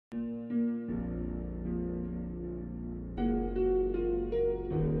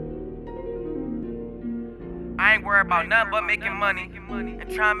worried about nothing but making money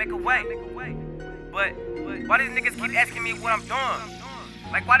and trying to make a way. But why these niggas keep asking me what I'm doing?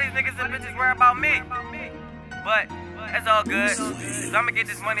 Like, why these niggas and bitches worry about me? But that's all good, cause I'ma get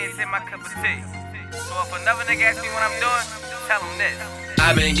this money and sip my cup of tea. So if another nigga asks me what I'm doing, tell him this.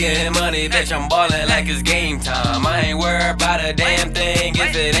 I been getting money, bitch, I'm ballin' like it's game time. I ain't worried about a damn thing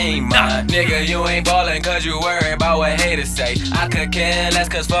if it ain't mine. Nigga, you ain't ballin' cause you worried about what haters say. I could care less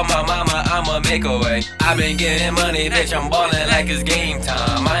cause for my mama, I'ma make a way. I been getting money, bitch, I'm ballin' like it's game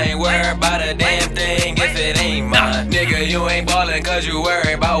time. I ain't worried about a damn thing if it ain't mine. Nigga, you ain't ballin' cause you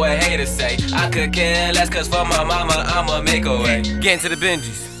worried about what haters say. I could care less cause for my mama, I'ma make a way. Get into the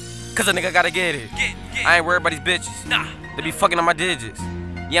Benjis, cause a nigga gotta get it. I ain't worried about these bitches, they be fucking on my digits.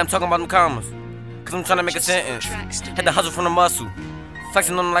 Yeah, I'm talking about them commas, cause I'm tryna make a sentence. Had to hustle from the muscle,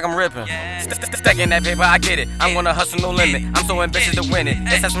 flexing on them like I'm ripping. Stacking that paper, I get it. I'm gonna hustle, no limit. I'm so ambitious to win it.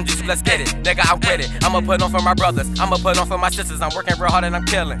 Let's have some juice, let's get it. Nigga, I'm with it. I'ma put on for my brothers. I'ma put on for my sisters. I'm working real hard and I'm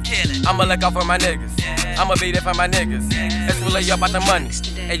killing. I'ma look out for my niggas. I'ma be there for my niggas. It's really about the money.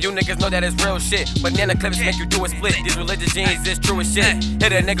 And you niggas know that it's real shit. Banana clips make you do a split. These religious jeans is true as shit.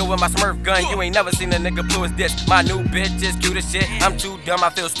 Hit a nigga with my Smurf gun. You ain't never seen a nigga blue as this. My new bitch is cute as shit. I'm too dumb, I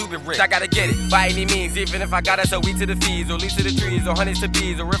feel stupid rich. I gotta get it by any means, even if I gotta sell weed to the fees, or leaves to the trees, or honeys to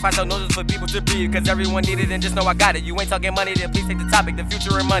bees, or if I sell noses for people to breathe. Cause everyone need it and just know I got it. You ain't talking money, then please take the topic, the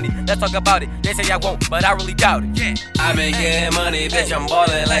future and money. Let's talk about it. They say I won't, but I really doubt it. I been getting money, bitch, I'm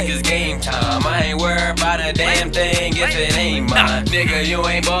ballin' like it's game time. I ain't worried about a damn thing if it ain't mine. Nigga, you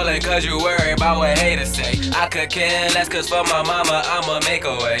ain't ballin' cause you worried about what haters say. I could care less cause for my mama, I'ma make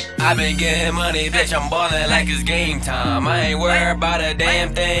a way. I been getting money, bitch, I'm ballin' like it's game time. I ain't worried about a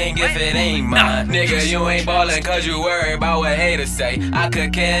damn thing if it ain't mine. Nigga, you ain't ballin' cause you worried about what haters say. I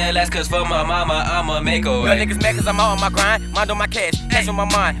could care less cause for my mama, I'ma make a way. Y'all niggas mad cause I'm out on my grind, mind on my cash, cash on my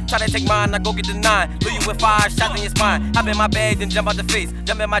mind. Try to take mine, I go get the 9. Leave you with 5 shots in your spine. Hop in my bag, then jump out the face.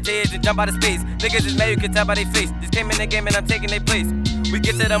 Jump in my J's and jump out of space. Niggas is mad, you can tell by they face. Just came in the game and I'm taking their place. We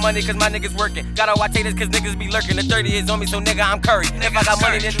get to the money cause my niggas working. Gotta watch haters cause niggas be lurking. The 30 is on me, so nigga, I'm Curry. If I got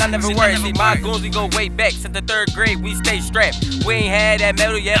money, then I never worry. See, my goons, we go way back. Since the 3rd grade, we stay strapped. We ain't had that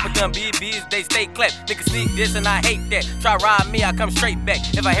metal yet, but them BBs, they stay clapped. Niggas sneak this and I hate that. Try rob me, I come straight back.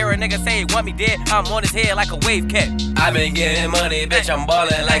 If I hear a nigga say he want me dead, I'm on his head like a wave cat. I been getting money, bitch, I'm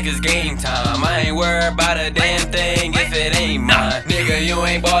ballin' like it's game time. I ain't worried about a damn thing if it ain't mine. Nigga, you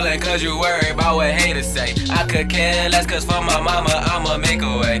ain't ballin' cause you worried about what haters say. I could care less cause for my mama, I'ma make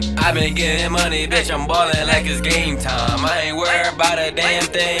a way. I been getting money, bitch, I'm ballin' like it's game time. I ain't worried about a damn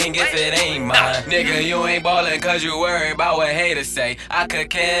thing if it ain't mine. Nigga, you ain't ballin' cause you worried about what haters say. I could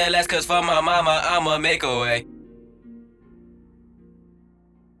care less cause for my mama, I'ma make a way.